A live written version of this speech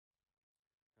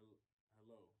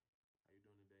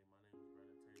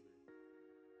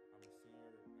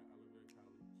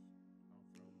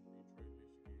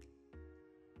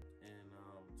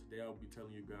today I'll be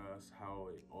telling you guys how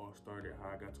it all started, how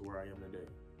I got to where I am today.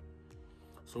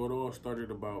 So it all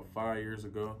started about 5 years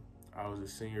ago. I was a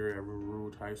senior at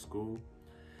Rouge High School,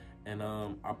 and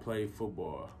I played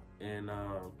football, and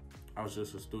I was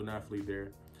just a student athlete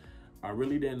there. I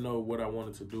really didn't know what I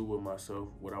wanted to do with myself,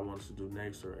 what I wanted to do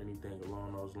next, or anything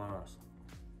along those lines.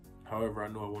 However, I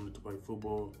knew I wanted to play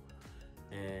football,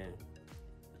 and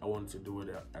I wanted to do it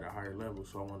at a higher level,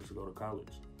 so I wanted to go to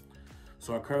college.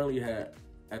 So I currently had,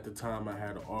 at the time, I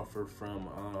had an offer from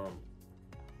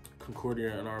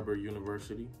Concordia Ann Arbor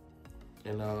University,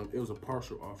 and it was a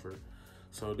partial offer.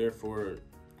 So therefore,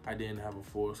 I didn't have a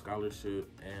full scholarship,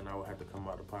 and I would have to come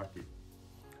out of pocket.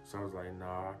 So I was like,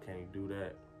 nah, I can't do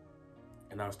that.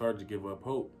 And I started to give up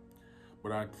hope.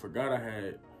 But I forgot I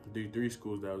had D3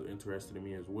 schools that was interested in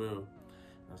me as well.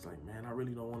 I was like, man, I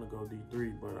really don't want to go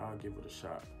D3, but I'll give it a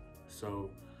shot. So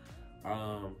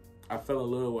I fell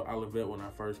in love with Olivet when I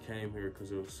first came here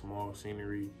because it was small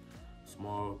scenery,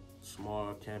 small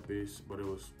campus, but it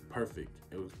was perfect.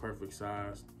 It was perfect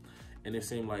size. And it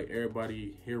seemed like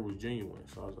everybody here was genuine.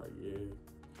 So I was like, yeah,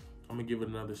 I'm gonna give it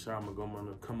another shot. I'm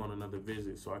gonna come on another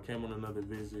visit. So I came on another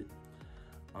visit.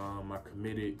 I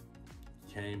committed,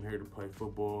 came here to play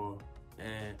football,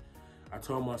 and I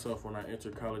told myself when I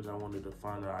entered college I wanted to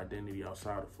find an identity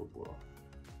outside of football.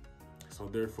 So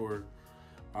therefore,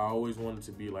 I always wanted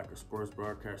to be like a sports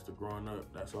broadcaster growing up.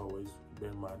 That's always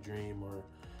been my dream or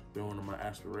been one of my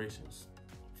aspirations.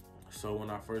 So when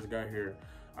I first got here,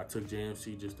 I took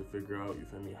JMC just to figure out, you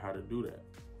feel me, how to do that.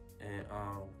 And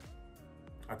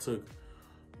I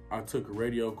took a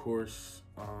radio course,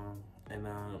 and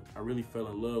I really fell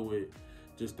in love with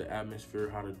just the atmosphere,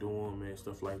 how to do them and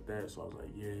stuff like that. So I was like,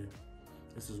 yeah,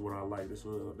 this is what I like. This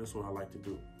is what I like to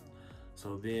do.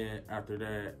 So then after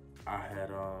that,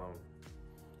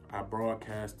 I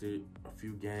broadcasted a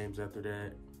few games after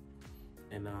that,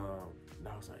 and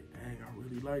I was like, dang, I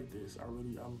really like this.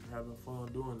 I'm having fun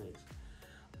doing this.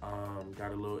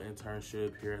 Got a little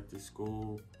internship here at this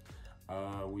school.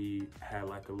 We had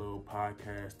like a little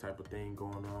podcast type of thing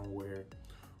going on where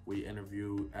we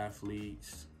interviewed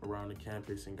athletes around the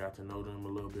campus and got to know them a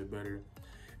little bit better.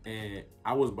 And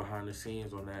I was behind the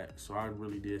scenes on that, so I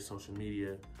really did social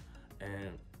media,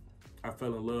 and I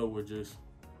fell in love with just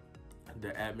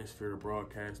the atmosphere of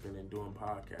broadcasting and doing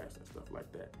podcasts and stuff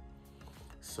like that.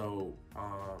 So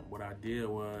what I did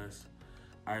was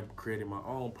I created my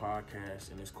own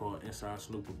podcast, and it's called Inside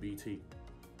Snoop with BT.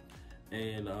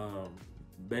 And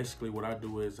basically what I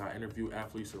do is I interview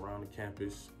athletes around the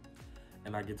campus,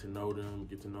 and I get to know them,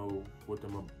 get to know what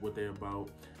they're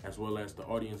about, as well as the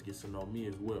audience gets to know me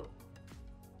as well.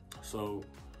 So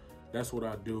that's what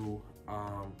I do.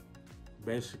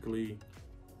 Basically,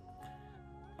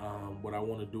 what I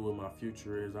want to do in my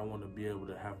future is I want to be able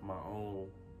to have my own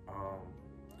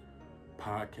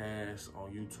podcast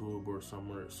on YouTube or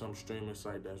some streaming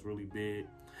site that's really big,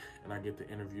 and I get to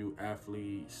interview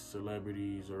athletes,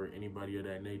 celebrities, or anybody of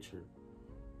that nature.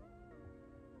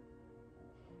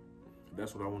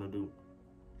 That's what I want to do.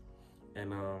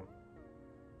 And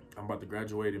I'm about to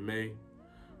graduate in May.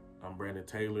 I'm Brandon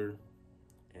Taylor,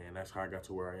 and that's how I got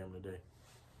to where I am today.